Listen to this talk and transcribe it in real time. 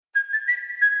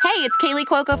Hey, it's Kaylee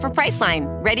Cuoco for Priceline.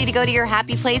 Ready to go to your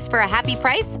happy place for a happy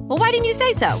price? Well, why didn't you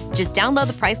say so? Just download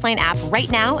the Priceline app right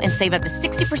now and save up to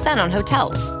 60% on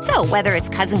hotels. So whether it's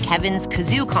Cousin Kevin's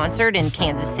Kazoo Concert in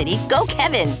Kansas City, go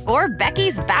Kevin, or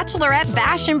Becky's Bachelorette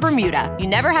Bash in Bermuda, you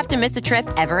never have to miss a trip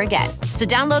ever again. So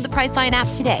download the Priceline app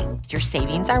today. Your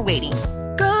savings are waiting.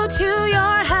 Go to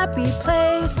your happy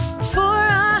place for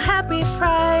a happy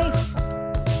price.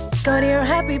 Go to your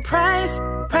happy price,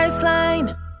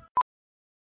 Priceline.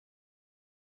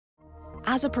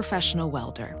 As a professional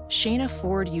welder, Shayna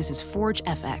Ford uses Forge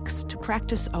FX to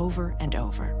practice over and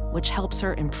over, which helps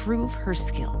her improve her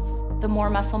skills. The more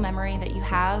muscle memory that you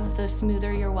have, the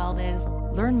smoother your weld is.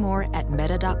 Learn more at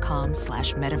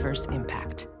meta.com/metaverse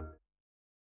impact.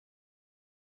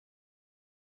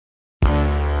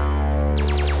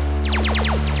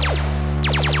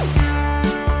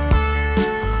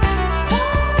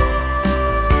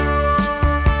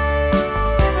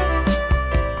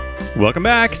 Welcome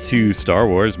back to Star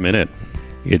Wars Minute.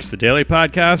 It's the daily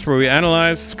podcast where we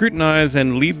analyze, scrutinize,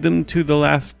 and lead them to the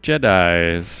last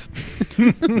Jedis.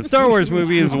 The Star Wars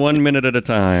movie is 1 minute at a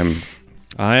time.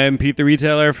 I am Pete the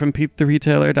Retailer from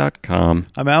PeteTheRetailer.com.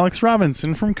 I'm Alex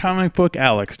Robinson from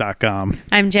ComicBookAlex.com.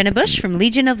 I'm Jenna Busch from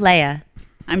Legion of Leia.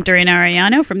 I'm Dorina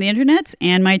Arellano from the internets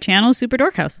and my channel, Super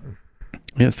Dork House.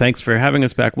 Yes, thanks for having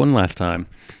us back one last time.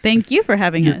 Thank you for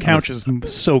having Your us. couch is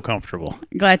so comfortable.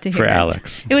 Glad to hear For it.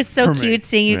 Alex. It was so For cute me.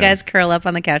 seeing you guys curl up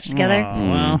on the couch together. Oh,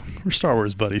 well, we're Star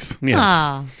Wars buddies. Yeah.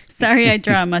 Aw. Sorry I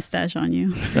draw a mustache on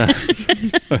you.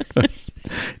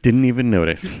 Didn't even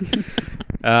notice.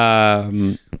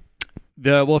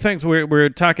 Well, thanks. We're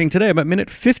talking today about minute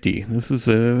 50. This is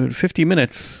 50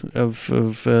 minutes of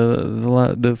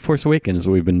the Force Awakens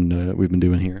we've been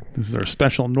doing here. This is our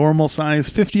special normal size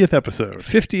 50th episode.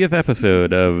 50th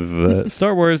episode of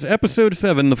Star Wars Episode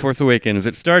 7, The Force Awakens.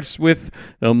 It starts with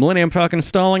the Millennium Falcon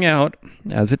stalling out,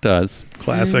 as it does.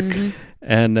 Classic. Mm-hmm.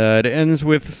 And it ends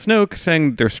with Snoke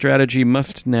saying their strategy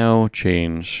must now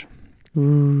change.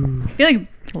 I feel like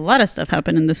a lot of stuff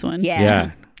happened in this one.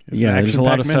 Yeah. There's a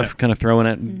lot of stuff kind of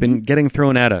been getting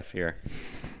thrown at us here.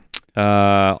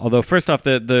 Although, first off,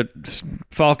 the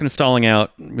Falcon stalling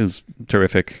out is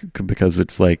terrific because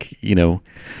it's like,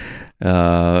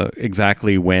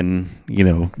 exactly when,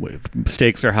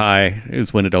 stakes are high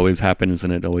is when it always happens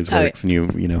and it always works.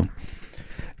 And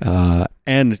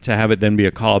and to have it then be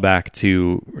a callback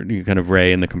to kind of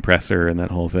Rey and the compressor and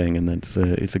that whole thing. And that's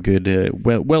it's a good,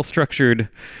 well-structured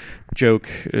joke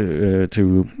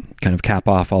to kind of cap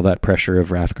off all that pressure of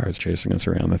Rathkar's chasing us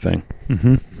around the thing.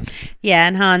 Mm-hmm. Yeah,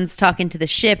 and Han's talking to the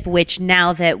ship, which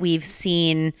now that we've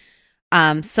seen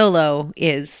Solo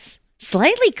is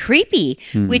slightly creepy,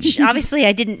 which obviously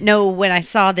I didn't know when I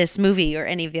saw this movie or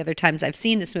any of the other times I've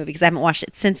seen this movie because I haven't watched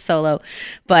it since Solo.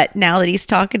 But now that he's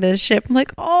talking to the ship, I'm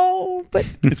like, oh, but...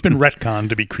 It's been retconned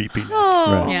to be creepy.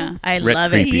 Oh. Right. Yeah, I Ret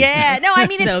love creepy. it. Yeah, no, I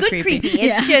mean, it's So good creepy. creepy.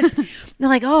 It's just, I'm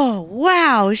like, oh,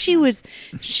 wow,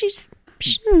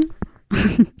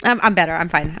 I'm better. I'm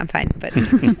fine. But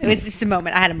it was just a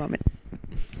moment. I had a moment.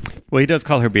 Well, he does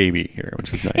call her baby here,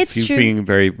 which is nice. It's he's true. being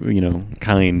very,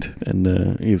 kind,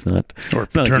 and he's not... Or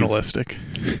it's not like paternalistic.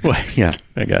 well, yeah,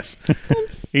 I guess.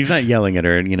 He's not yelling at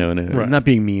her, and, Right. not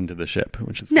being mean to the ship,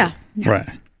 which is No. good. Right.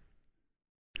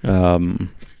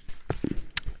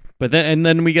 But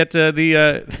then we get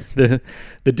the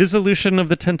dissolution of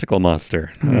the tentacle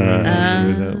monster. We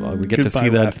get to Goodbye, see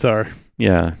that. Rathtar.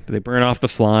 Yeah, they burn off the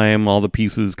slime, all the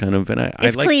pieces, kind of, and I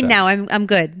It's like clean that. now. I'm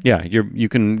good. Yeah, you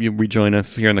can rejoin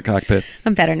us here in the cockpit.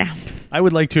 I'm better now. I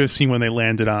would like to have seen when they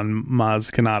landed on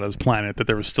Maz Kanata's planet that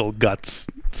there was still guts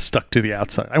stuck to the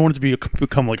outside. I want it to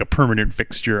become like a permanent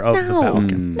fixture of the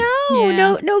Falcon.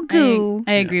 No, no goo.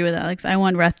 I agree with Alex. I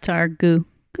want Rathtar goo.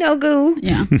 No goo.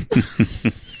 Yeah.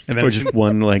 And then Or just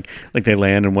one like they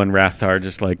land and one Rathtar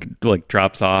just like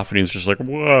drops off and he's just like,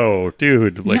 whoa,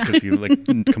 dude, like because he's like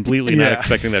completely not Yeah.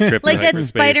 expecting that trip. Like in that hyperspace.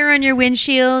 spider on your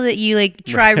windshield that you like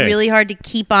try Right. really hard to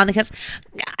keep on because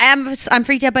I'm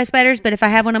freaked out by spiders, but if I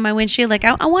have one on my windshield, like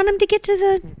I want them to get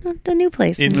to the new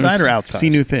place. inside or outside? See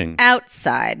new thing.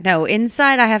 Outside. No,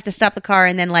 inside I have to stop the car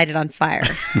and then light it on fire.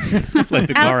 Light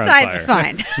the car on fire. Outside's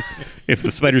fine. If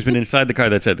the spider's been inside the car,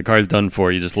 that's it. The car's done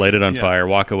for. You just light it on fire,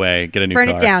 walk away, get a new Burn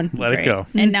car. it down. Let it go.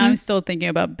 And now I'm still thinking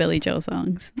about Billy Joe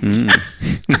songs.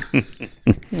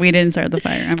 We didn't start the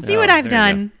fire. I'm See what I've there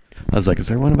you done. I was like, is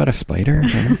there one about a spider?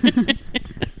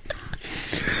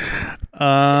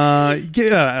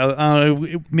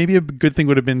 Maybe a good thing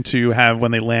would have been to have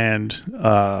when they land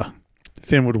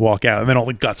Finn would walk out, and then all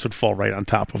the guts would fall right on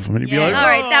top of him, and he'd be like, All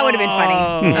right, that would have been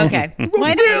funny. Okay.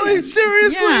 really?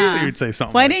 Seriously? Yeah. He would say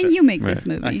something Why like didn't that. you make this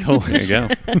movie? I totally. There you go.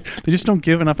 They just don't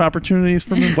give enough opportunities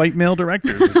from white male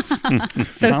directors.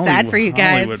 It's So sad for you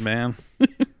guys. Hollywood, man.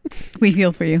 We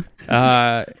feel for you.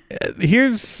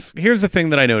 Here's the thing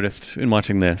that I noticed in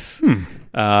watching this.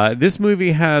 This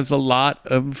movie has a lot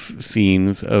of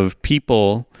scenes of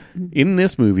people in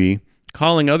this movie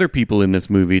calling other people in this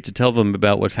movie to tell them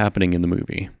about what's happening in the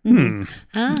movie. And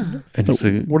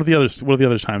So what are the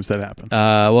other times that happens?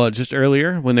 well, just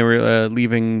earlier when they were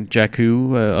leaving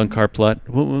Jakku on Karplut,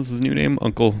 what was his new name?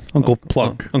 Uncle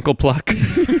Pluck. Uncle Pluck.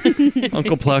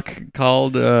 Uncle Pluck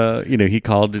called. He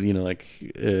called. To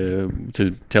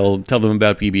tell them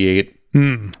about BB-8.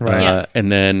 Right.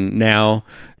 And then now,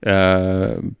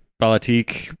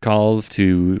 Balatik calls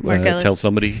to tell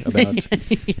somebody about.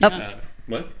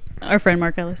 What? Our friend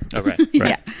Mark Ellis. Oh,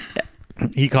 right.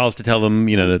 He calls to tell them,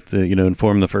 that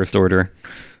inform the First Order,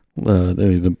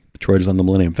 the droids on the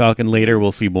Millennium Falcon. Later,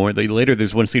 we'll see more. Later,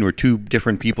 there's one scene where two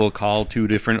different people call two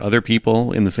different other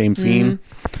people in the same scene.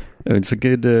 It's a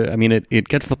good. It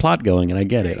gets the plot going, and I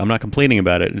get it. I'm not complaining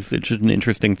about it. It's just an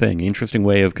interesting thing, interesting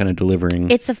way of kind of delivering.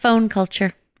 It's a phone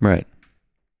culture. Right.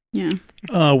 Yeah.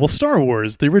 Well, Star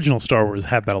Wars, the original Star Wars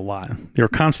had that a lot. They were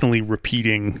constantly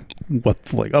repeating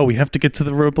we have to get to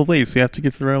the rebel base. We have to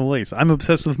get to the rebel base. I'm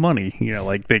obsessed with money.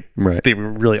 They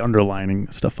were really underlining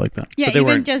stuff like that. Yeah, But they even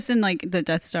weren't- just in the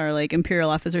Death Star, Imperial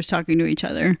officers talking to each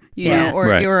other, Yeah. or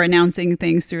Right. you were announcing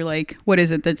things through what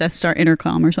is it, the Death Star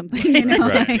intercom or something,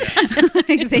 Right.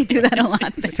 they do that a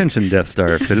lot. Attention, Death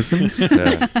Star citizens.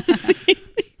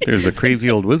 There's a crazy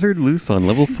old wizard loose on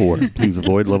level 4. Please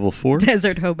avoid level 4.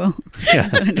 Desert hobo. Yeah.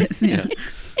 That's what it is. Yeah.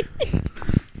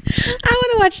 I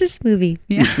want to watch this movie.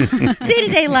 Yeah.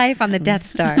 Day-to-day life on the Death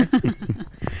Star.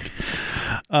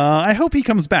 I hope he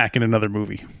comes back in another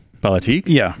movie. Balatik?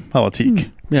 Yeah,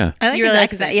 Balatik. Yeah. I like You his really like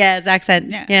accent. that? Yeah, his accent.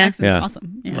 Yeah, Yeah. accent's Yeah.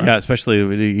 awesome. Yeah. Yeah,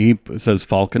 especially he says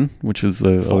Falcon, which is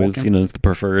always, it's the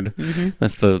preferred.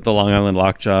 That's the Long Island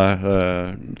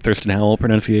Lockjaw, Thurston Howell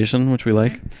pronunciation, which we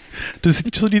like.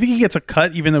 So do you think he gets a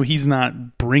cut, even though he's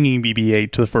not bringing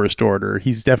BB-8 to the First Order?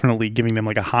 He's definitely giving them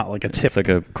a tip. It's like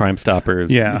a Crime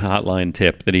Stoppers hotline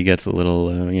tip that he gets a little,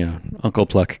 Uncle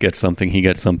Pluck gets something, he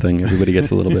gets something, everybody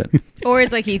gets a little bit. Or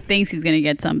it's he thinks he's going to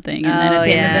get something, and then at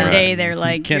the end of the day, they're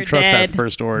like, Can't "You're trust dead." that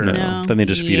First Order. No. Then they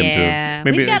just feed him Yeah. to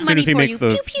him. We've got as soon money as he for makes you. the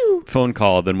Pew, pew. phone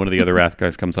call, then one of the other Wrath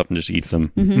guys comes up and just eats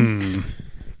him.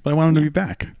 But I want him to be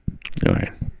back. All right.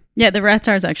 Yeah, the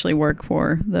Rathars actually work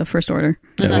for the First Order.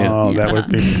 Oh, yeah. Oh, that would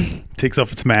be... Takes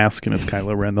off its mask, and it's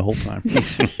Kylo Ren the whole time.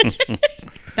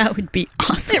 That would be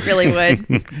awesome. It really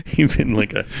would. He's in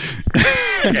like a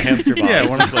hamster ball. Yeah,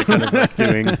 He's just kind of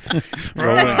doing.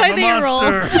 That's why they roll.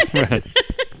 Right.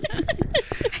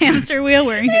 Hamster wheel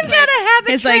wearing his got a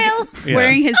habit his trail. Yeah.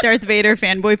 wearing his Darth Vader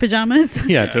fanboy pajamas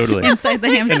Yeah, totally. inside the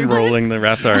hamster And wheel. rolling the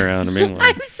Rathar around. I mean,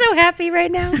 like, I'm so happy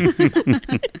right now.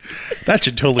 That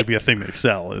should totally be a thing they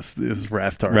sell, is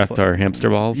Rathtar. Rathar hamster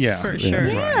balls. Yeah. For sure.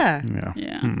 Yeah. Yeah.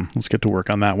 Yeah. Let's get to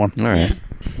work on that one. All right.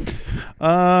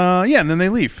 And then they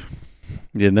leave.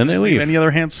 Yeah, and then they leave. Any other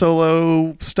Han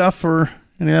Solo stuff or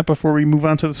any of that before we move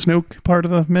on to the Snoke part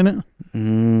of the minute?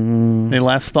 Any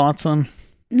last thoughts on?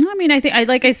 No, I mean, I think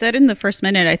like I said in the first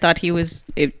minute, I thought he was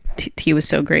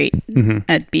so great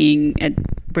at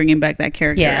bringing back that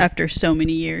character Yeah. after so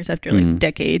many years, after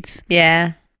decades.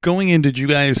 Yeah. Going in, did you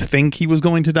guys think he was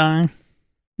going to die?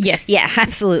 Yes. Yeah,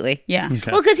 absolutely. Yeah.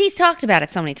 Okay. Well, because he's talked about it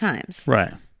so many times.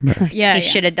 Right. Yeah. He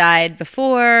should have died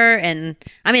before, and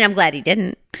I mean, I'm glad he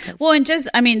didn't. Well, and just,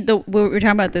 I mean, we were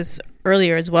talking about this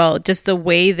earlier as well, just the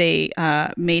way they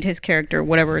made his character,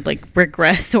 whatever,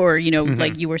 regress or,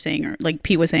 like you were saying, or like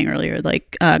Pete was saying earlier,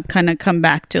 kind of come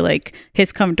back to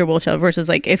his comfortable shell versus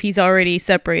if he's already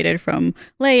separated from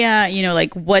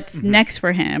Leia, what's next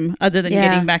for him other than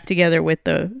getting back together with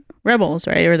the rebels,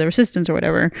 right? Or the resistance or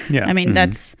whatever. Yeah. I mean,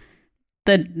 that's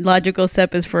the logical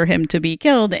step is for him to be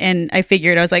killed. And I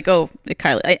figured, I was like, oh,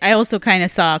 Kylo. I also kind of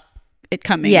saw it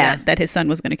coming that his son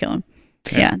was going to kill him.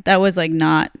 Yeah. That was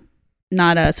not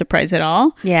a surprise at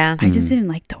all. Yeah. I just didn't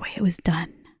like the way it was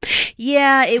done.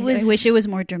 Yeah, it was. I wish it was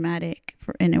more dramatic,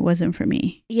 and it wasn't for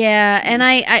me. Yeah, and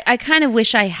I kind of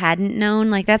wish I hadn't known.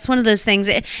 That's one of those things.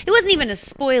 It wasn't even a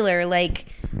spoiler.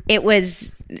 It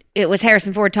was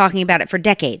Harrison Ford talking about it for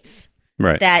decades.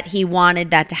 Right. That he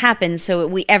wanted that to happen,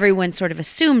 so everyone sort of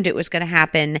assumed it was going to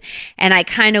happen, and I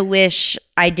kind of wish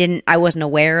I wasn't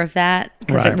aware of that,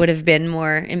 because it would have been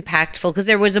more impactful. Because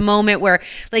there was a moment where,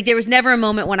 there was never a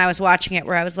moment when I was watching it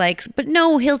where I was like, but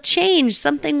no, he'll change,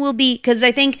 something will be. Because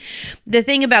I think the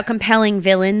thing about compelling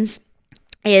villains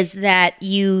is that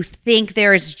you think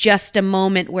there is just a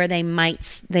moment where they might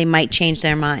change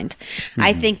their mind. Mm-hmm.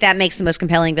 I think that makes the most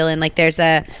compelling villain. Like there's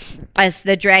the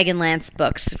Dragonlance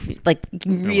books, like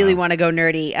you really want to go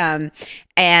nerdy.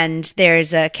 And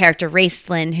there's a character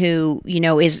Raistlin who,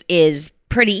 is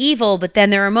pretty evil, but then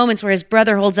there are moments where his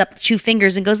brother holds up 2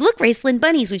 fingers and goes, "Look, Raistlin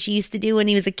bunnies," which he used to do when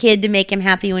he was a kid to make him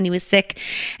happy when he was sick.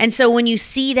 And so when you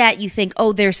see that, you think,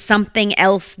 oh, there's something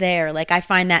else there. Like I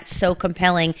find that so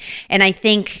compelling. And I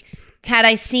think had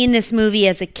I seen this movie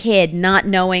as a kid, not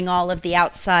knowing all of the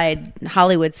outside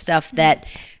Hollywood stuff,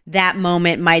 that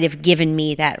moment might have given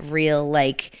me that real,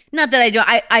 like, not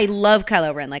that I love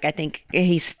Kylo Ren. Like I think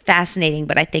he's fascinating,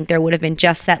 but I think there would have been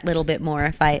just that little bit more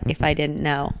if I didn't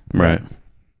know. Right.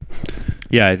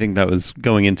 Yeah, I think that was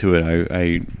going into it.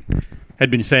 I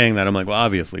had been saying that. I'm like, well,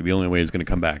 obviously, the only way he's going to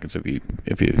come back is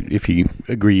if he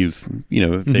agrees.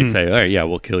 If they say, all right, yeah,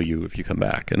 we'll kill you if you come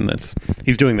back, and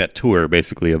he's doing that tour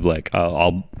basically of like,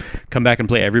 I'll come back and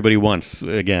play everybody once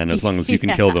again as long as you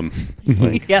can kill them.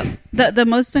 Like, Yep. The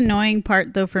most annoying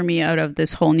part though for me out of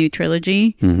this whole new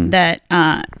trilogy that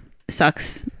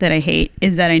sucks, that I hate,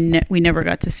 is that we never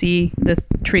got to see the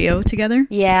trio together.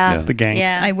 Yeah. The gang.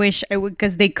 Yeah. I wish I would,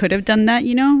 because they could have done that,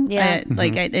 Yeah.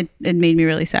 It made me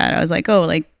really sad. I was like, oh,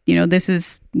 like, this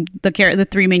is the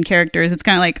 3 main characters. It's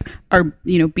kind of like our,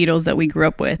 Beatles that we grew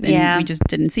up with, and we just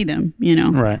didn't see them,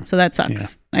 Right. So that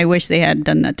sucks. Yeah. I wish they had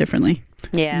done that differently.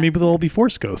 Yeah. Maybe there'll be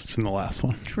Force Ghosts in the last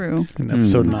one. True. In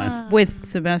episode 9. With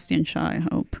Sebastian Shaw, I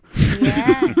hope.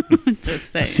 Yes.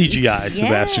 Just saying. CGI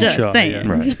Sebastian Just Shaw. saying.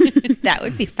 Yeah. right. That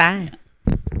would be fine.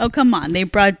 Oh, come on. They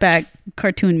brought back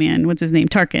Cartoon Man. What's his name?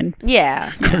 Tarkin.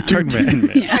 Yeah. Cartoon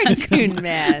Man. Cartoon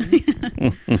Man.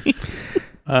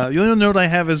 The only note I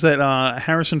have is that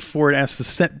Harrison Ford asked the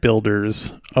set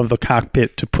builders of the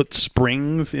cockpit to put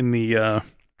springs in the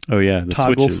the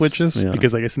toggle switches yeah.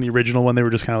 because I guess in the original one they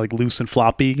were just kind of like loose and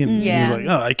floppy, and he was like,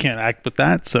 "Oh, I can't act with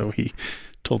that," so he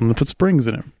told them to put springs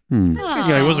in it.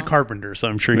 Yeah, he was a carpenter, so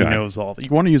I'm sure he knows all. You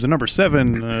want to use a number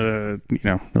 7,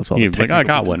 knows all. He's like, I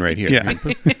got one right here. Yeah,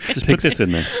 just put this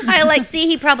in there. I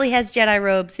he probably has Jedi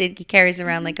robes he carries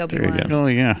around like Obi-Wan. Oh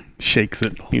yeah, shakes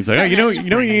it. He's like, oh, you know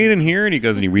what you need in here, and he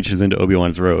goes and he reaches into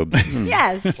Obi-Wan's robes.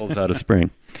 Yes, pulls out a spring.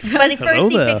 But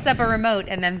first he picks up a remote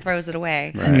and then throws it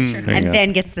away, right. and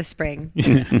then gets the spring.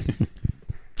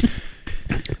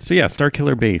 So yeah,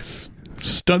 Starkiller Base.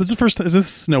 This is the first. Is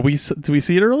this? No, did we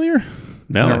see it earlier?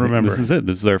 No, I don't remember. This is it.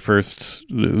 This is our first.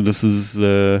 This is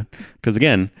because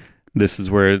again, this is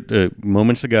where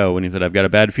moments ago when he said, "I've got a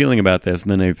bad feeling about this,"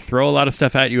 and then they throw a lot of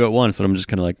stuff at you at once, and I'm just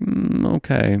kind of like,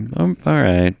 okay, all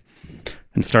right.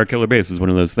 And Starkiller Base is one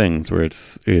of those things where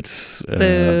it's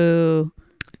boo.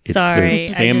 It's Sorry,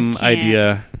 the same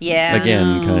idea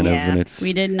again, kind of, and it's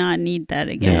we did not need that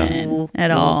again at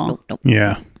all. Nope.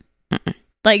 Yeah.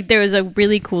 Like there was a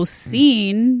really cool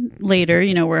scene later,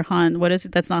 where Han, what is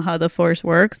it? That's not how the Force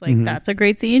works. Like that's a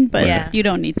great scene, but you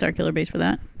don't need Starkiller Base for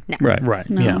that. No. Right.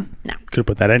 No. Yeah. No. Could have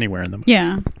put that anywhere in them.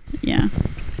 Yeah.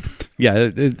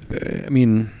 I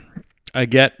mean, I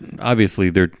get obviously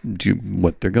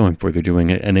what they're going for. They're doing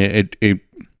it, and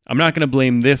I'm not going to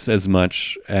blame this as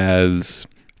much as.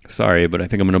 Sorry, but I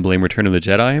think I'm going to blame Return of the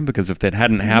Jedi, because if that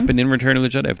hadn't happened in Return of the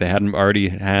Jedi, if they hadn't already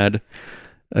had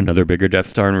another bigger Death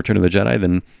Star in Return of the Jedi,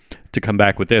 then to come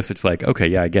back with this, it's like, okay,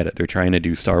 yeah, I get it. They're trying to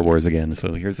do Star Wars again.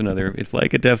 So here's another, it's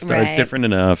like a Death Star. Right. It's different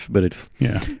enough, but it's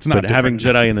not. But having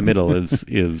Jedi in the middle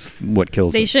is what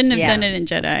kills They it. shouldn't have done it in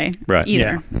Jedi either.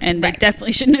 Yeah. And they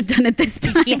definitely shouldn't have done it this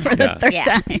time for the third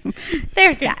time.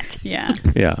 There's that. Yeah.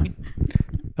 Yeah.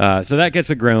 So that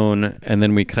gets a groan, and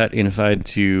then we cut inside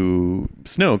to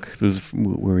Snoke. This is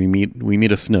where we meet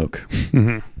a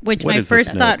Snoke. Which my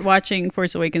first thought watching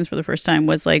Force Awakens for the first time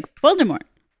was like Voldemort.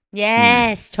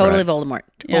 Yes, totally Voldemort.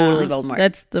 Totally Voldemort.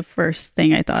 That's the first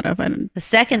thing I thought of. The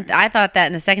second I thought that,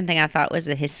 and the second thing I thought was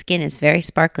that his skin is very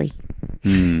sparkly.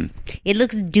 It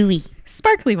looks dewy.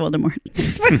 Sparkly Voldemort.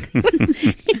 It's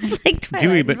like Twilight.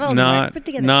 Dewy, but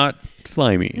Voldemort not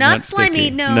slimy. Not slimy,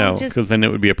 sticky. no, because then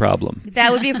it would be a problem.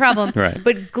 That would be a problem. Right.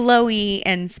 But glowy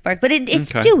and spark. But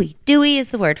it's dewy. Dewy is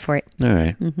the word for it. All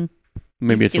right.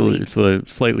 Maybe it's a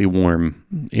slightly warm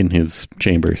in his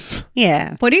chambers.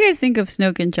 Yeah. What do you guys think of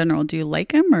Snoke in general? Do you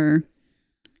like him or?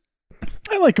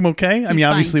 I like him okay. I mean,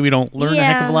 obviously we don't learn a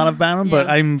heck of a lot about him, but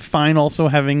I'm fine also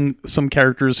having some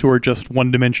characters who are just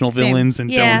one-dimensional villains and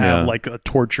don't have like a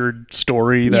tortured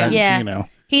story that,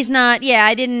 He's not,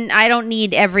 I don't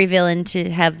need every villain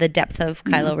to have the depth of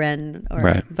Kylo Ren,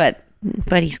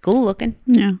 but he's cool looking.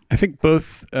 Yeah. I think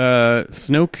both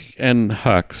Snoke and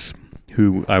Hux,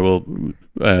 who I will,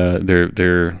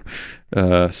 their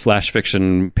slash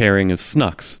fiction pairing is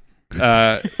Snux.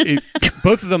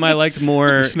 Both of them I liked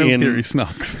more. Snoke theory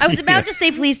Snooks. I was about to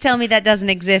say, please tell me that doesn't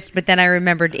exist, but then I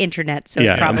remembered internet, so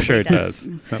it probably I'm sure it does.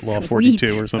 That Law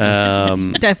 42 or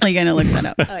something. Definitely gonna look that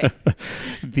up.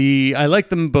 I like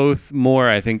them both more,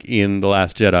 I think, in The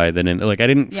Last Jedi than in, like, I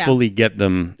didn't fully get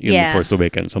them in The Force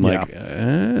Awakens. I'm like,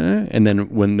 and then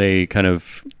when they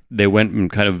went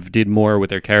and kind of did more with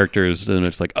their characters, and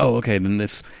it's like, oh, okay, then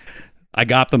this, I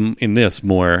got them in this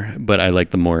more, but I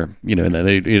like them more, and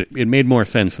it made more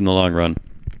sense in the long run.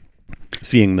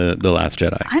 Seeing the Last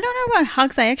Jedi. I don't know about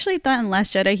Hux. I actually thought in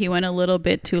Last Jedi he went a little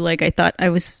bit too, like, I thought I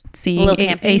was seeing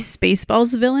a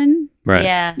Spaceballs villain. Right.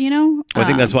 Yeah. Well, I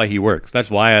think that's why he works. That's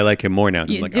why I like him more now.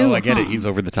 I'm like, I get it. He's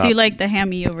over the top. So you like the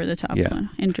hammy over the top one.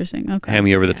 Interesting. Okay.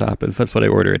 Hammy over the top that's what I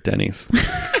order at Denny's.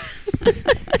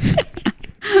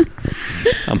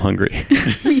 I'm hungry.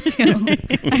 Me too.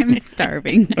 I'm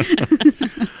starving.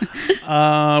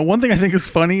 One thing I think is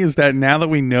funny is that now that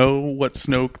we know what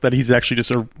Snoke, that he's actually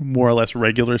just a more or less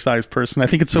regular sized person. I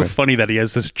think it's so funny that he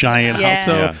has this giant house.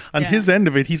 So on his end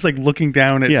of it, he's like looking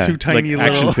down at two tiny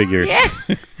like little action figures.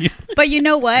 But you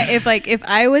know what? If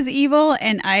I was evil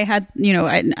and I had,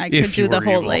 I could do the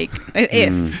whole evil. like,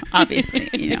 if obviously,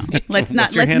 let's not,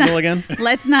 What's your handle again?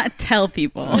 Let's not tell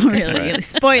people really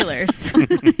spoilers,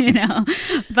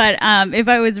 But if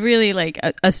I was really like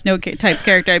a Snoke type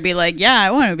character, I'd be like, yeah,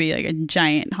 I want to be like a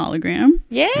giant hologram.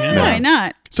 Yeah. Why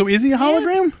not? So is he a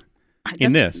hologram?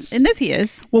 In this he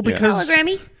is. Well, because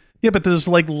Hologrammy? Yeah, but there's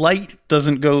like light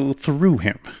doesn't go through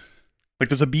him. Like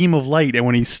there's a beam of light, and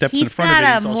when he steps in front of it,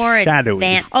 he's got a more shadowy.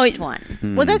 advanced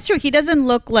one. Well, that's true. He doesn't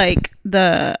look like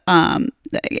the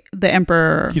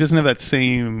Emperor. He doesn't have that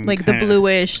same like the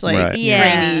bluish, like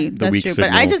grainy. The That's weak true. signal.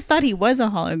 But I just thought he was a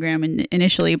hologram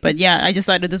initially. But yeah, I just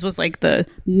thought this was like the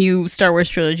new Star Wars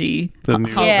trilogy. The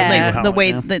new- like the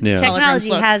way hologram. the Technology holograms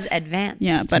look. has advanced.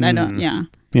 Yeah, but I don't. Yeah,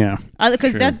 Yeah.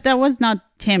 because that was not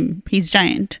him. He's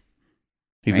giant.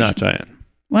 He's not giant.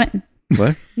 What?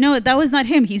 What? No, that was not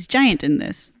him. He's giant in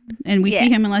this, and we see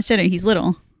him in Last Jedi. He's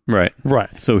little. Right.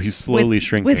 So he's slowly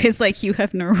shrinking with his like Hugh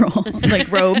Hefner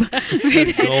robe.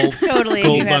 It's totally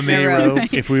gold you have lame no robe. robe.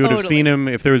 If we would have seen him,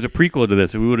 if there was a prequel to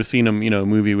this, if we would have seen him, a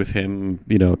movie with him,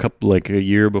 a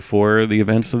year before the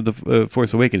events of the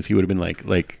Force Awakens, he would have been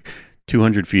like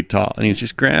 200 feet tall, and he's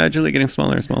just gradually getting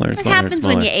smaller and smaller and What smaller. happens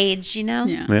when you age,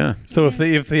 Yeah. So if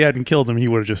they hadn't killed him, he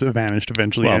would have just vanished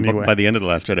eventually anyway. By the end of The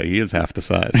Last Jedi, he is half the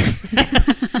size.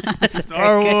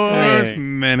 Star Wars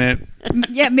minute.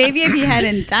 Yeah, maybe if he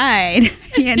hadn't died,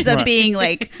 he ends up being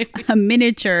like a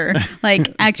miniature,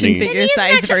 like action figure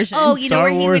size version. Oh, you know Star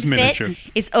where he Wars would miniature.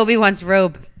 fit? Is Obi-Wan's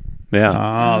robe. Yeah.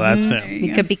 Oh, that's him. He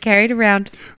could be carried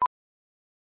around.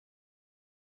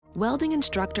 Welding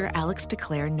instructor Alex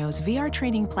DeClaire knows VR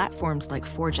training platforms like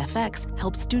Forge FX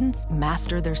help students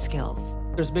master their skills.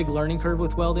 There's a big learning curve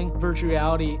with welding. Virtual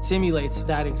reality simulates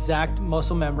that exact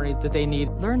muscle memory that they need.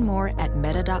 Learn more at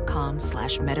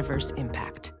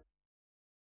meta.com/metaverseimpact.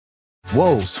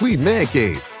 Whoa, sweet man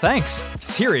cave. Thanks.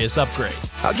 Serious upgrade.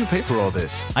 How'd you pay for all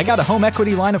this? I got a home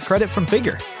equity line of credit from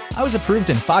Figure. I was approved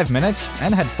in 5 minutes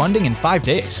and had funding in 5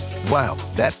 days. Wow,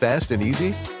 that fast and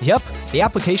easy? Yep, the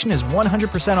application is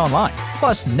 100% online,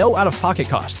 plus no out-of-pocket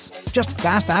costs. Just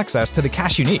fast access to the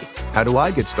cash you need. How do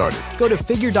I get started? Go to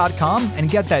Figure.com and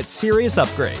get that serious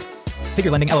upgrade.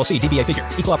 Figure Lending LLC, DBA Figure,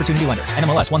 Equal Opportunity Lender,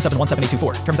 NMLS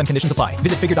 1717824. Terms and conditions apply.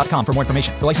 Visit Figure.com for more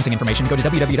information. For licensing information, go to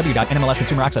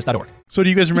www.nmlsconsumeraccess.org. So do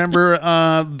you guys remember,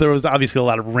 there was obviously a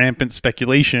lot of rampant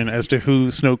speculation as to who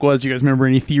Snoke was. Do you guys remember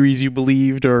any theories you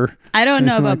believed or? I don't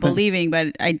know anything about like that? believing,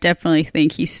 but I definitely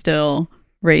think he's still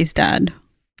Rey's dad.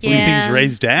 What do you think he's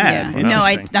Rey's dad? Yeah. No,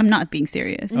 I'm not not being Oh, okay.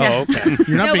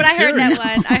 You're not No, being but I heard that serious.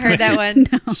 one. I heard that one.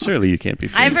 Surely you can't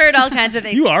be. I've heard all kinds of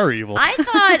things. You are evil. I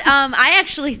thought, I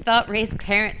actually thought Rey's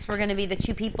parents were going to be the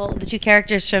two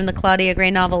characters from the Claudia Gray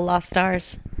novel Lost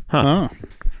Stars. Huh.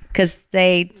 Because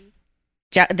they're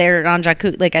on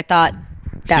Jakku. Like, I thought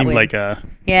that Seemed would. like a...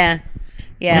 Yeah.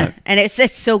 Right. And it's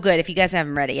so good. If you guys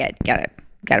haven't read it yet, gotta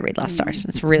read Lost Stars.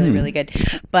 It's really, really good.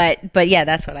 But yeah,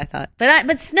 that's what I thought. But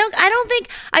Snoke, I don't think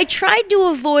I tried to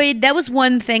avoid. That was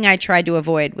one thing I tried to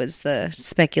avoid was the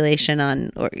speculation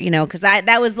on, or because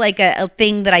that was like a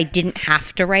thing that I didn't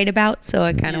have to write about. So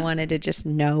I kind of wanted to just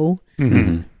know.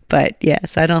 Mm-hmm. But yeah,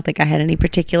 so I don't think I had any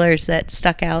particulars that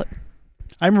stuck out.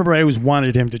 I remember I always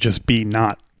wanted him to just be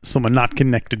someone not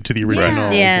connected to the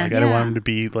original. Yeah. Like I don't want him to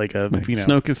be like a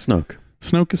Snoke is Snoke.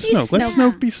 Snoke is Snoke. Let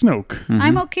Snoke be Snoke. Mm-hmm.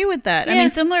 I'm okay with that. I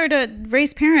mean, similar to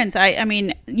Rey's parents. I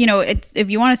mean, it's if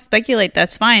you want to speculate,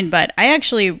 that's fine. But I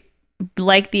actually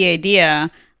like the idea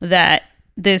that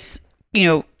this,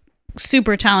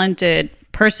 super talented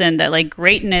person, that like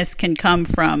greatness can come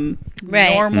from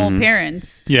normal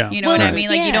parents. Yeah. You know what I mean?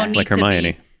 Like you don't need like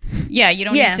Hermione. you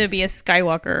don't need to be a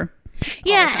Skywalker.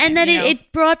 Yeah, and that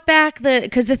it brought back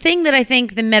because the thing that I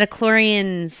think the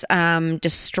Metachlorians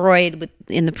destroyed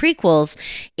in the prequels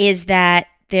is that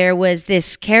there was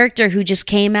this character who just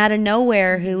came out of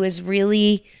nowhere who was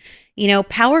really,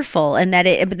 powerful, and that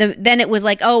then it was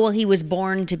like, oh, well, he was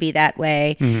born to be that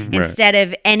way instead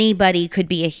of anybody could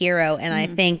be a hero. And I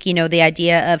think, the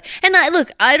idea of, and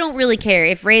I don't really care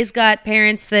if Rey's got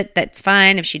parents that's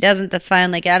fine. If she doesn't, that's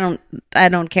fine. Like, I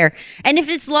don't care. And if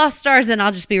it's lost stars, then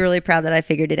I'll just be really proud that I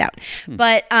figured it out.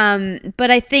 But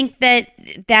I think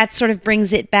that sort of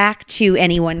brings it back to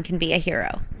anyone can be a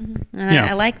hero. And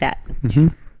I like that.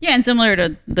 Yeah, and similar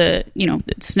to the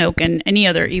Snoke and any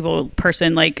other evil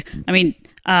person, like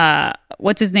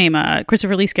what's his name?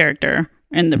 Christopher Lee's character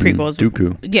in the prequels.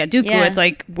 Dooku. Yeah, Dooku. Yeah. It's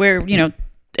like where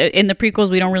in the prequels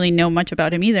we don't really know much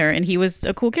about him either, and he was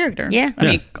a cool character. Yeah, I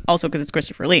mean also because it's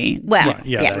Christopher Lee. Well,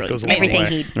 yes, everything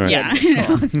he did. Yeah,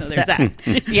 cool. So there's that.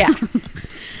 Yeah,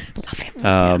 love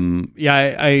him.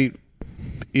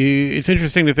 It's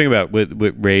interesting to think about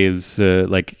with Rey's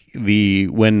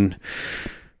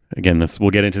Again,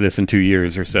 we'll get into this in 2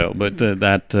 years or so, but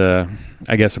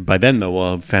I guess by then though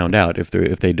we'll have found out if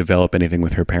they develop anything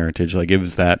with her parentage. Like,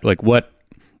 is that like what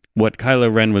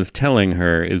Kylo Ren was telling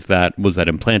her? Was that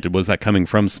implanted? Was that coming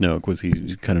from Snoke? Was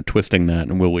he kind of twisting that?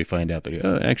 And will we find out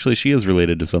that actually she is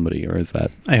related to somebody, or is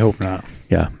that? I hope not.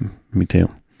 Yeah, me too.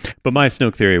 But my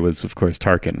Snoke theory was, of course,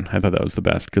 Tarkin. I thought that was the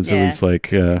best because it was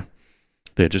like.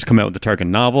 They had just come out with the Tarkin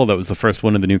novel. That was the first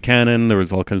one in the new canon. There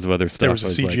was all kinds of other stuff. There was a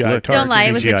CGI Tarkin. Don't lie,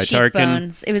 it was the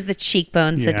cheekbones. It was the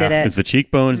cheekbones that did it. It was the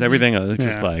cheekbones, everything. I was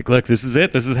just like, look, this is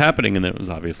it. This is happening. And it was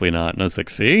obviously not. And I was like,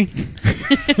 see?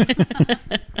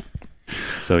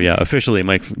 So yeah, officially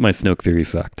my Snoke theory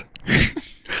sucked.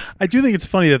 I do think it's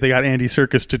funny that they got Andy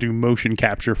Serkis to do motion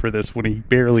capture for this when he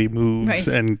barely moves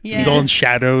and he's all in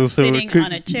shadows. So sitting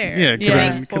on a chair.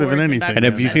 Yeah, could have been anything. And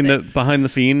have you seen the behind the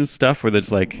scenes stuff where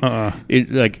it's like,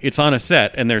 it's on a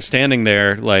set and they're standing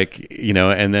there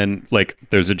and then like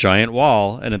there's a giant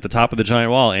wall, and at the top of the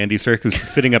giant wall, Andy Serkis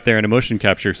is sitting up there in a motion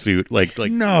capture suit, like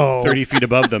 30 feet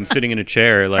above them, sitting in a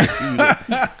chair. Like,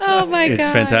 oh my god, it's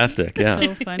fantastic. Yeah,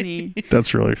 so funny.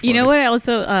 That's really funny. You know what I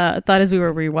also thought as we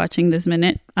were rewatching this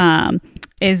minute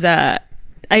is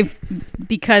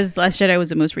because Last Jedi was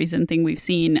the most recent thing we've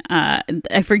seen.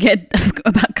 I forget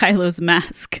about Kylo's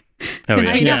mask.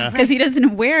 Because he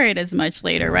doesn't wear it as much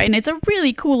later, right? And it's a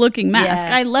really cool looking mask.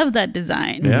 I love that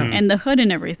design and the hood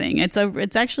and everything. It's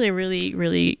actually a really,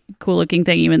 really cool looking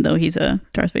thing, even though he's a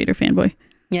Darth Vader fanboy.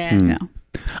 Yeah.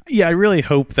 Yeah, I really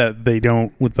hope that they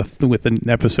don't with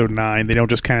episode 9. They don't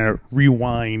just kind of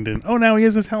rewind and now he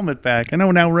has his helmet back,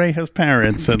 and now Rey has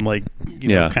parents, and like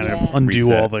undo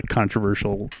reset. all the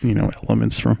controversial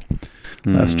elements from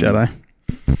Last Jedi.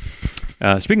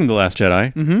 Speaking of The Last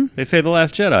Jedi, they say The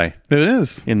Last Jedi. It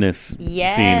is in this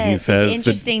scene. He says it's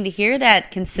interesting to hear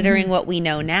that, considering what we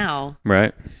know now,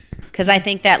 right? Because I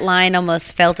think that line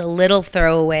almost felt a little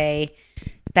throwaway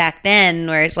back then,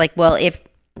 where it's like, well, if.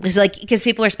 There's because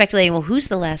people are speculating, well, who's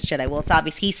the Last Jedi? Well, it's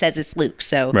obvious. He says it's Luke.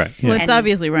 So, right. Well, it's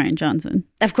obviously Rian Johnson.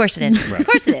 Of course it is. Of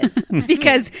course it is.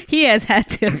 Because he has had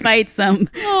to fight some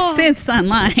Siths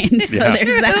online. So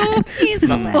there's that. He's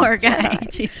the poor guy.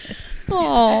 Jesus.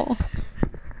 Oh,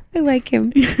 I like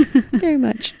him very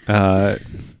much. But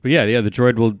the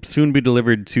droid will soon be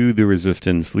delivered to the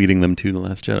Resistance, leading them to the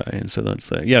Last Jedi. And so that's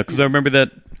because I remember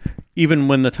that. Even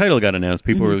when the title got announced,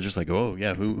 people were just like, "Oh,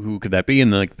 yeah, who could that be?" And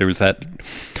like, there was that.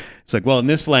 It's like, well, in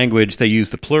this language, they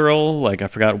use the plural. Like, I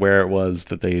forgot where it was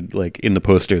that they in the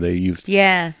poster they used.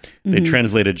 Yeah. They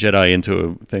translated Jedi into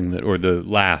a thing or the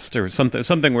last or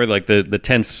something where like the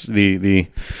tense, the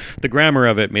grammar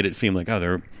of it made it seem like,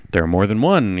 oh, there are more than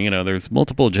one. There's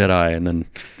multiple Jedi, and then.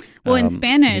 Well, in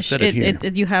Spanish,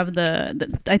 you have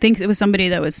the I think it was somebody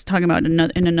that was talking about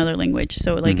in another language.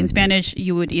 So, like in Spanish,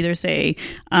 you would either say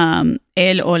el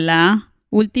o la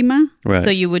última, so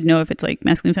you would know if it's like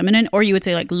masculine, feminine, or you would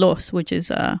say like los, which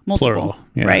is multiple,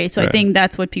 right? So I think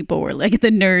that's what people were like,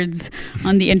 the nerds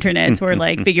on the internet were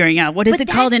like figuring out what is it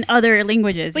called in other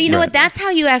languages. But you know what? That's how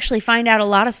you actually find out a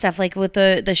lot of stuff. Like with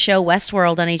the show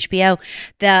Westworld on HBO,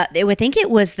 I think it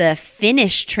was the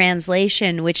Finnish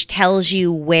translation which tells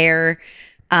you where.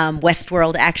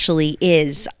 Westworld actually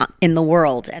is in the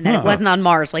world, and that it wasn't on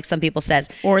Mars like some people said.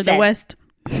 The West.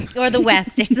 Or the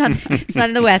West. It's not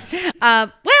in the West.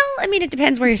 Well, I mean, it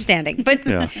depends where you're standing, but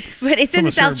it's in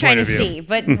the South China Sea.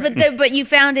 But you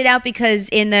found it out because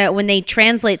when they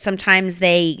translate, sometimes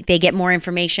they get more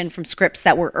information from scripts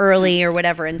that were early or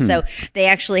whatever, and so they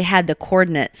actually had the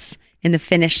coordinates in the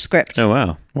finished script. Oh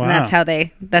wow!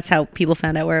 And that's how people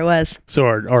found out where it was. So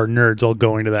are nerds all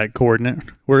going to that coordinate?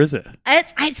 Where is it?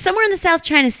 It's somewhere in the South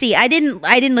China Sea. I didn't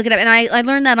look it up, and I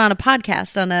learned that on a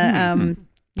podcast on a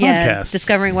podcast.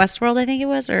 Discovering Westworld, I think it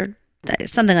was, or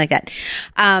something like that.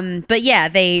 But yeah,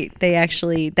 they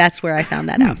actually, that's where I found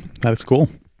that out. That's cool.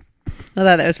 I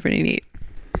thought that was pretty neat.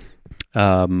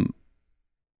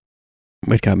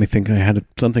 It got me thinking. I had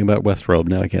something about Westworld.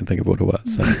 Now I can't think of what it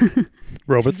was. So.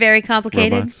 Robots. It's very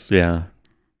complicated. Robots? Yeah,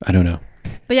 I don't know.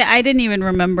 But yeah, I didn't even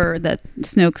remember that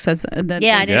Snoke says that.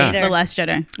 Yeah, I didn't either. The Last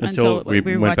Jedi until we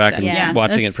went back and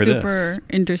watching it for this. Super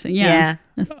interesting. Yeah.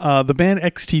 The band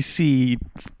XTC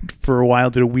for a while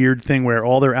did a weird thing where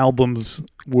all their albums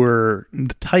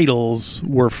the titles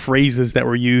were phrases that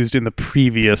were used in the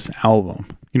previous album.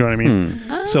 You know what I mean?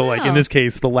 So like in this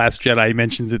case, The Last Jedi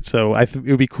mentions it. So it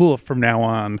would be cool if from now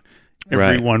on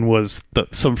everyone was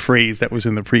some phrase that was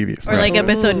in the previous. Or like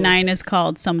episode 9 is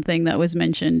called something that was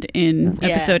mentioned in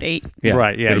episode 8. Yeah.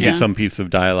 Right. Yeah. It'll be some piece of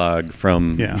dialogue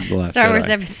from The Last Star Wars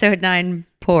Jedi. episode 9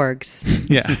 porgs.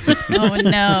 Yeah. Oh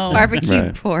no.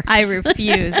 Barbecue porgs. I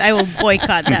refuse. I will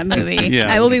boycott that movie.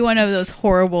 Yeah. I will be one of those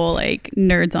horrible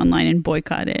nerds online and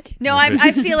boycott it. No,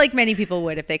 I feel like many people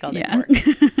would if they called it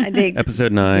porgs. I think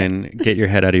Episode 9, get your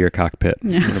head out of your cockpit.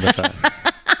 Yeah. What about that?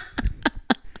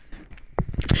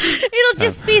 it'll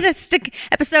just be the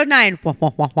episode 9.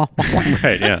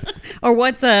 Right, yeah. Or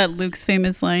what's Luke's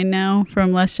famous line now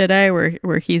from Last Jedi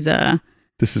where he's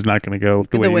this is not going to go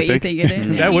the way you think it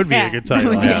is. That would be a good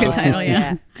title. That would be a good title,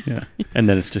 yeah. And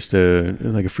then it's just a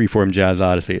freeform jazz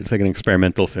odyssey. It's like an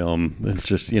experimental film. It's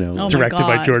just, directed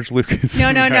by George Lucas. No.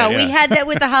 We had that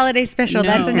with the holiday special. No.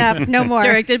 That's enough. No more.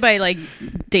 Directed by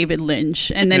David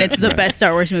Lynch. And then it's the best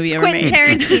Star Wars movie ever Quentin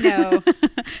made. Tarantino.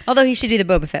 Although he should do the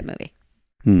Boba Fett movie.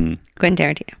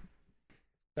 Quentin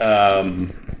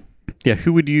Tarantino. Yeah,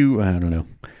 who would you... I don't know.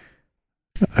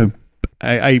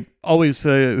 I always...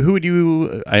 who would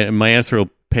you... my answer will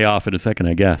pay off in a second,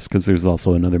 I guess, because there's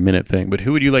also another minute thing. But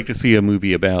who would you like to see a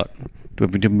movie about?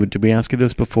 Did we ask you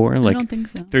this before? I don't think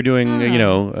so. They're doing,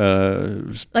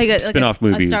 spin-off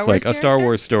movies, like a Star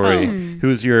Wars story.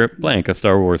 Who's your blank? A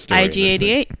Star Wars story.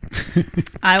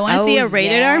 IG-88. I want to see a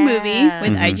rated R movie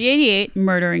with IG-88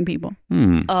 murdering people.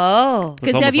 Oh,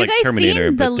 because have you guys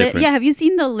seen the list? Yeah, have you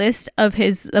seen the list of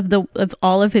of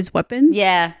all of his weapons?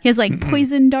 Yeah, he has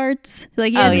poison darts.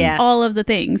 He has all of the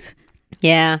things.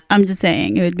 Yeah, I'm just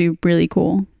saying it would be really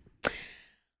cool.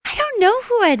 I don't know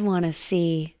who I'd want to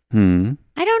see. I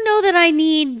don't know that I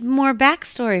need more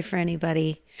backstory for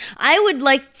anybody. I would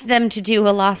like them to do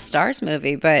a Lost Stars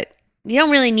movie, but you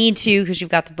don't really need to because you've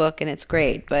got the book and it's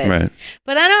great. But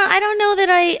but I don't know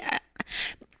that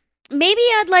maybe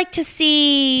I'd like to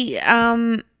see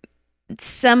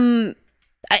some.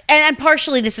 And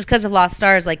partially this is because of Lost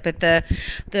Stars, but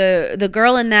the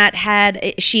girl in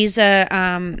that she's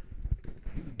a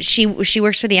she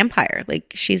works for the Empire.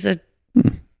 She's a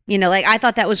I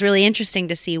thought that was really interesting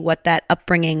to see what that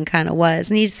upbringing kind of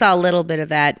was. And you saw a little bit of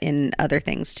that in other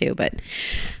things too, but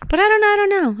I don't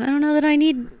know. I don't know that I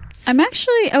need.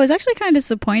 I was actually kind of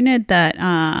disappointed that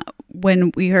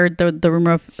when we heard the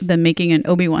rumor of them making an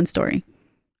Obi-Wan story.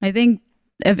 I think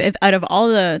if out of all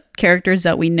the characters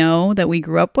that we know that we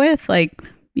grew up with, that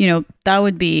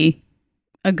would be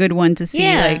a good one to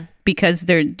see. Because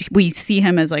we see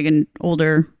him as an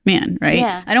older man, right?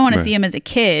 Yeah. I don't want to see him as a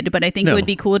kid, but I think it would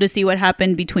be cool to see what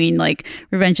happened between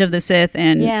Revenge of the Sith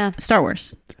and Star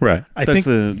Wars. Right. I think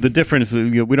the difference.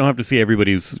 We don't have to see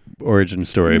everybody's origin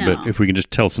story, but if we can just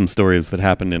tell some stories that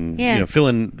happened and fill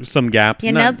in some gaps.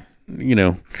 Yenub.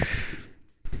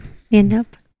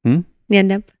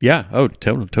 Yeah. Oh,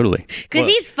 totally. Because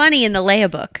he's funny in the Leia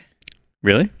book.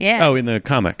 Really? Yeah. Oh, in the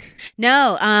comic?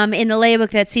 No, in the Leia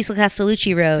book that Cecil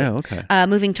Castellucci wrote. Oh, okay.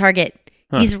 Moving Target.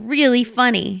 Huh. He's really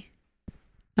funny.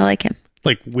 I like him.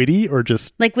 Witty or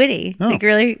just... witty. Oh.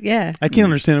 Really, yeah. I can't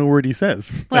understand a word he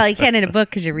says. Well, you can in a book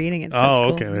because you're reading it. So it's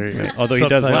cool. Okay. There you go. Although he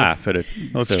does laugh at it.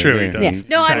 That's true. He does.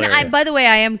 Yeah. No, by the way,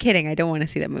 I am kidding. I don't want to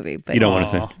see that movie. But, you don't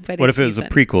want to see? What if it was a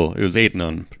prequel? It was 8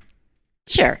 none.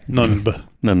 Sure. None.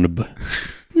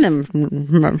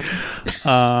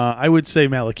 I would say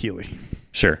Malakili.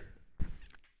 Sure.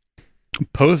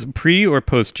 Pre or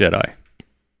post Jedi?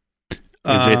 Is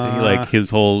it his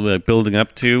whole building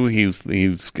up to he's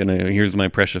gonna here's my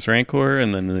precious Rancor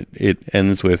and then it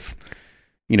ends with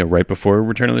right before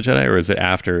Return of the Jedi, or is it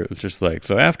after? It was just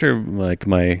after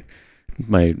my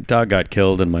dog got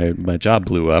killed and my job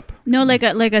blew up. No, like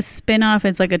a spin-off.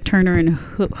 It's like a Turner and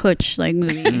Hooch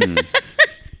movie.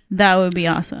 That would be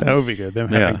awesome. That would be good. Them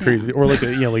having crazy or like a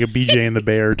BJ and the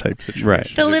Bear type situation. Right.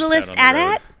 The Littlest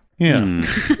AT-AT? Yeah.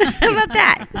 How about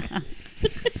that?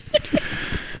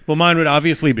 Well, mine would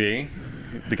obviously be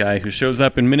the guy who shows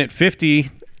up in minute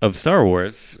 50 of Star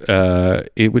Wars,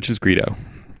 which is Greedo.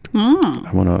 Oh.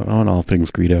 I want all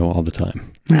things Greedo all the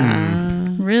time.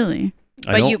 Really?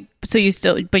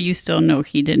 You still know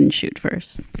he didn't shoot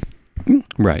first.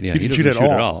 Right, yeah. He didn't shoot at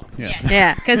all.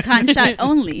 Yeah. Because Han shot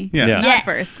only. Yeah. Not Yes.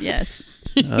 first, yes.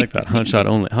 I like that. Han shot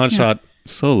only. Han shot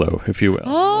solo, if you will.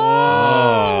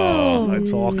 Oh.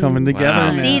 It's all coming together. Wow.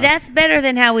 Now. See, that's better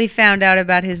than how we found out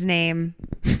about his name.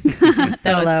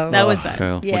 Solo. That was bad.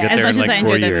 So Yeah. we'll get As there much in as like I 4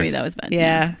 enjoyed that years. movie, that was bad.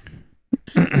 Yeah.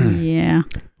 Yeah.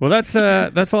 Well,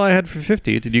 that's all I had for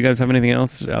 50. Did you guys have anything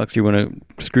else? Alex, do you want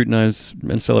to scrutinize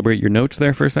and celebrate your notes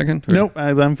there for a second? Or? Nope.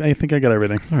 I think I got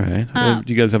everything. All right.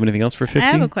 Do you guys have anything else for 50?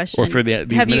 I have a question. Or for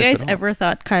these have you minutes guys at all? ever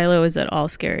thought KYLO is at all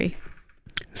scary?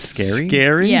 Scary?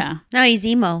 Scary? Yeah. No, he's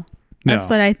emo. That's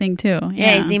what I think too.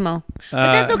 Yeah, he's emo.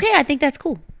 But that's okay. I think that's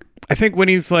cool. I think when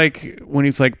he's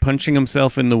like punching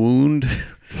himself in the wound.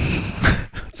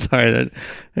 Sorry,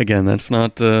 that's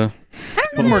not.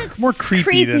 More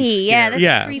creepy. Yeah,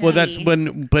 that's creepy. Well,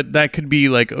 but that could be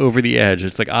like over the edge.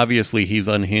 It's like obviously he's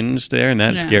unhinged there, and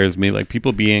that scares me. Like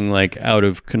people being like out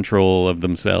of control of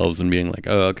themselves and being like,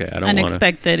 oh, okay, I don't want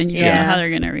unexpected, and you don't know how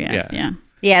they're gonna react. Yeah.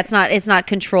 Yeah, it's not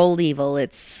controlled evil.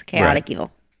 It's chaotic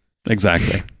evil.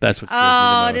 Exactly. That's what scares me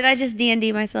the most. Did I just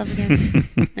D&D myself again?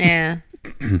 Yeah.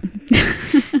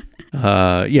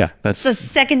 That's the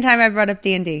second time I brought up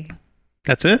D&D.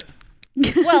 That's it?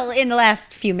 Well, in the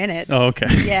last few minutes. Oh, okay.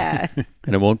 Yeah.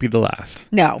 And it won't be the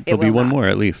last. No, There'll be one more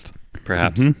at least,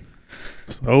 perhaps. Mm-hmm.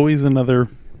 It's always another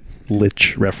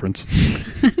Lich reference.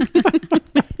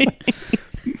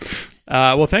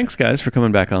 Well, thanks guys for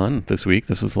coming back on this week.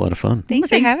 This was a lot of fun. Thanks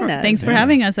for having us. Thanks for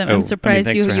having us. I'm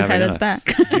surprised you had us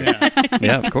back.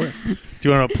 Yeah, of course. Do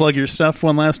you want to plug your stuff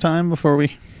one last time before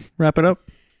we wrap it up?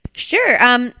 Sure.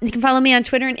 You can follow me on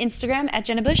Twitter and Instagram at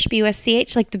Jenna Busch,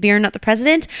 BUSCH, like the beer, not the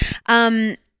president.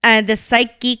 The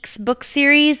Psych Geeks book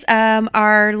series,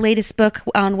 our latest book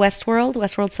on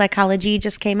Westworld Psychology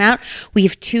just came out. We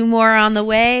have 2 more on the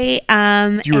way.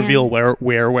 Do you reveal where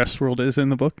Westworld is in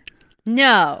the book?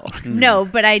 No,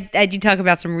 but I do talk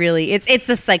about some really, it's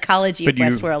the psychology of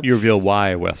Westworld. You reveal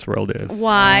why Westworld is.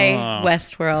 Why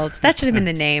Westworld. That should have been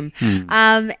the name.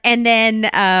 And then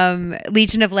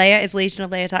Legion of Leia is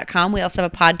legionofleia.com. We also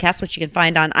have a podcast, which you can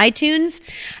find on iTunes.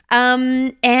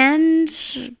 And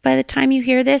by the time you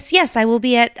hear this, yes, I will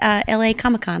be at LA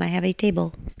Comic-Con. I have a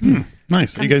table.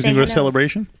 Nice. Are you guys going to go to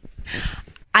Celebration?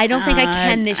 I don't think I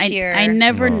can this year. I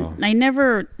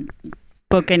never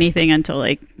book anything until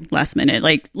like last minute.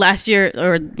 Like last year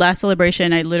or last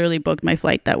Celebration, I literally booked my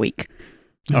flight that week.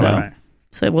 So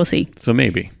we'll see. So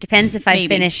maybe depends if I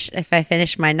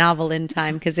finish my novel in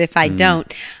time. Because if I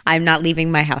don't, I'm not leaving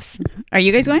my house. Are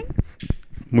you guys going?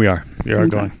 We are. We are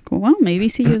going. Cool. Well, maybe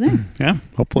see you there. Yeah,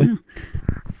 hopefully. Yeah.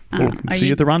 We'll see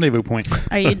you at the rendezvous point.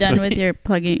 Are you done with your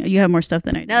plugging? You have more stuff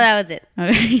than I do. No, that was it.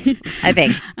 Okay. I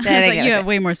think. You have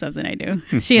way more stuff than I do.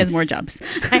 She has more jobs.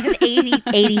 I have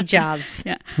 80 jobs.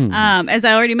 Yeah. As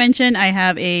I already mentioned, I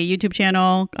have a YouTube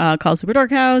channel called Super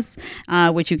Dork House,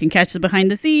 which you can catch the behind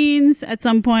the scenes at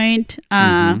some point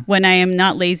when I am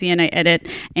not lazy and I edit.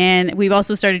 And we've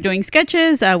also started doing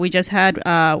sketches. We just had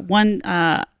one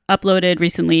uploaded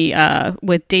recently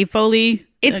with Dave Foley.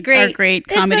 It's great. Our great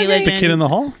comedy legend. The kid in the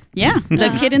hall? Yeah, the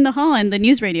kid in the hall and the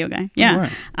news radio guy. Yeah.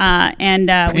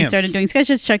 Right. We started doing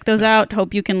sketches. Check those out.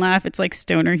 Hope you can laugh. It's like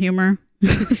stoner humor.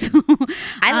 So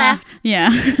I laughed.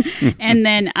 Yeah. And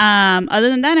then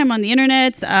other than that, I'm on the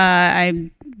internet.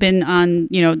 I've been on,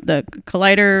 the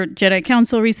Collider Jedi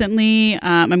Council recently.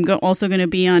 I'm also going to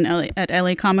be on at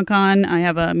LA Comic-Con. I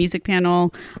have a music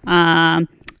panel. Find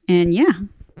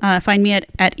me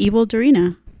at Evil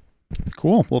Dorina.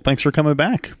 Cool. Well, thanks for coming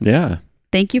back. Yeah.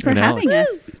 Thank you for having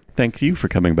us. Thank you for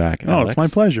coming back, Alex. Alex. It's my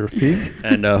pleasure, Pete.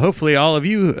 And hopefully all of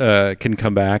you can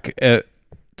come back.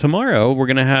 Tomorrow, we're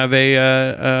going to have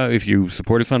if you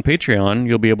support us on Patreon,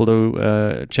 you'll be able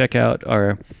to check out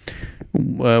our,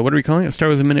 what are we calling it? Star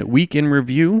Wars a Minute Week in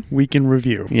Review. Week in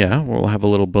Review. Yeah, we'll have a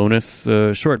little bonus,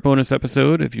 short bonus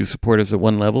episode if you support us at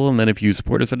one level. And then if you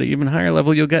support us at an even higher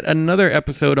level, you'll get another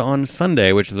episode on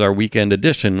Sunday, which is our weekend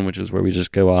edition, which is where we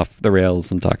just go off the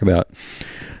rails and talk about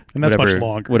and that's much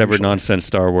longer. Whatever nonsense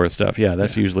Star Wars stuff. Yeah,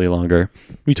 that's usually longer.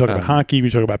 We talk about hockey. We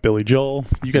talk about Billy Joel.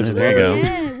 You guys are there. You go.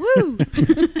 Yeah, woo.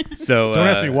 So don't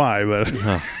ask me why, but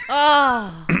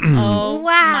wow!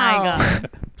 My God.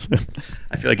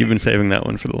 I feel like you've been saving that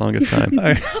one for the longest time.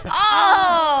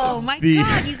 Oh my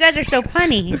God! You guys are so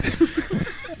punny.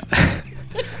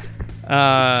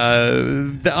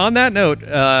 On that note,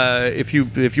 if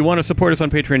you want to support us on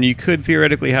Patreon, you could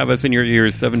theoretically have us in your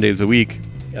ears 7 days a week.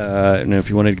 And if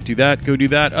you want to do that, go do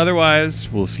that. Otherwise,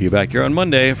 we'll see you back here on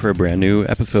Monday for a brand new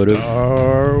episode of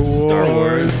Star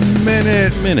Wars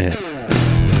Minute.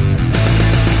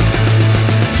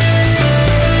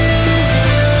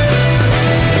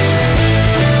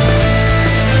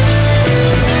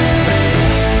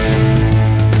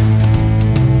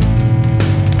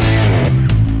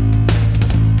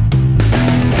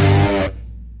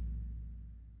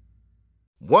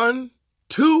 1,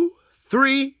 2,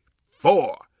 3,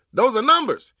 4. Those are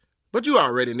numbers. But you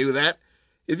already knew that.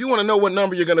 If you want to know what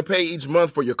number you're going to pay each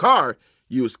month for your car,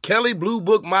 use Kelley Blue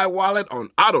Book My Wallet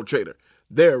on Auto Trader.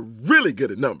 They're really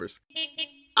good at numbers.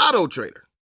 Auto Trader.